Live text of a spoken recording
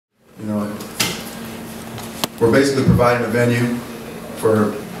we're basically providing a venue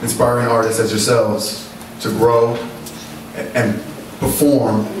for inspiring artists as yourselves to grow and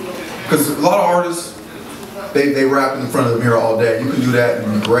perform. Because a lot of artists, they rap in front of the mirror all day. You can do that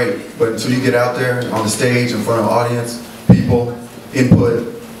and be great, but until you get out there on the stage in front of an audience, people, input,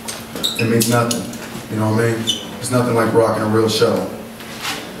 it means nothing. You know what I mean? It's nothing like rocking a real show.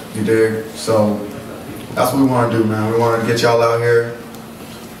 You dig? So that's what we want to do, man. We want to get y'all out here,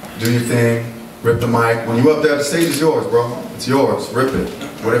 do your thing, rip the mic. When you up there, the stage is yours, bro. It's yours. Rip it.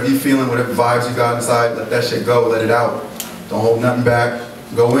 Whatever you feeling, whatever vibes you got inside, let that shit go. Let it out. Don't hold nothing back.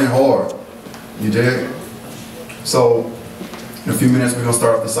 Go in hard. You dig? So in a few minutes, we're gonna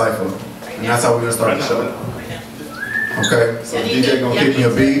start off the cypher, and that's how we're gonna start the show. Okay? So the DJ gonna kick me a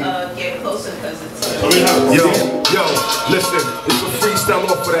beat. Get closer because it's. Yo, listen, it's a freestyle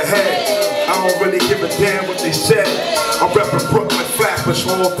off of the head. I don't really give a damn what they said. I'm reppin' Brooklyn Flatbush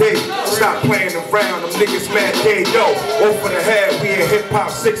all day. Stop playing around, them niggas mad gay. Yo, off of the head, we in hip hop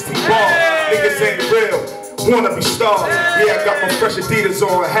 60 ball. Niggas ain't real. Wanna be stars. Yeah, I got my fresh Adidas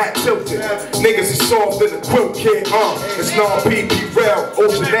on, hat tilted. Niggas is soft in the quilt kid, it's non-PP rail,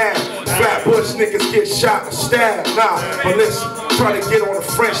 Ocean Ave. Flatbush niggas get shot and stabbed. Nah, but listen, try to get on a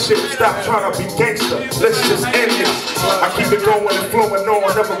friendship. Stop trying to be gangster. Let's just end this. I keep it going and flowing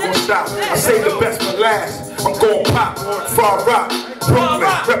on, never gonna stop. I say the best for last. I'm gon' pop, Far Rock, Brooklyn,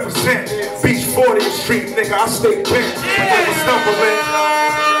 represent. Beach 40th Street, nigga, I stay bent. I never stumbling.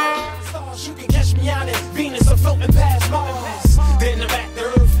 You can catch me out in Venus, I'm floating past Mars. Then I'm back to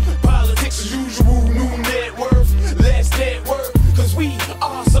Earth. Politics as usual, new net worth, less net worth. Cause we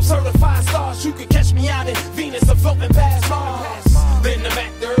are some certified stars. You can catch me out in Venus, I'm floating past Mars. Then I'm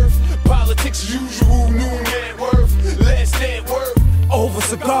back to Earth. Politics as usual, new net worth, less net worth. Over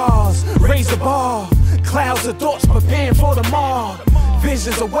cigars, raise the bar. Clouds of thoughts preparing for tomorrow.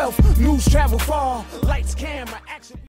 Visions of wealth, news travel far. Lights, camera, action.